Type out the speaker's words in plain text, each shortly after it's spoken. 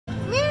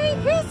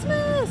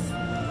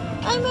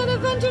I'm at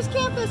Avengers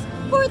Campus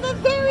for the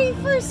very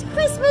first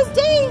Christmas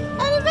Day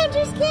at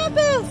Avengers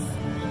Campus.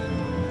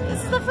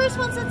 This is the first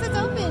one since it's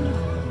open.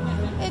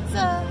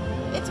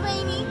 It's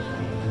rainy,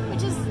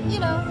 which is, you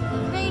know,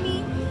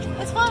 rainy.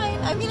 It's fine.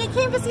 I mean, I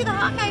came to see the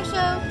Hawkeye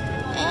show,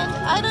 and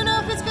I don't know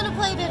if it's gonna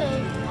play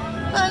today,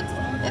 but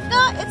if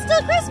not, it's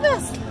still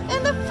Christmas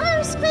and the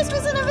first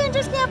Christmas in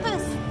Avengers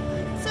Campus.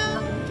 So,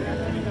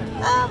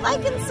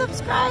 like and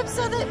subscribe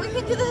so that we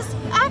can do this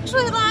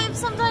actually live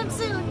sometime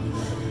soon.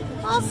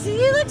 I'll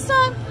see you next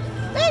time.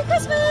 Merry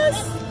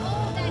Christmas!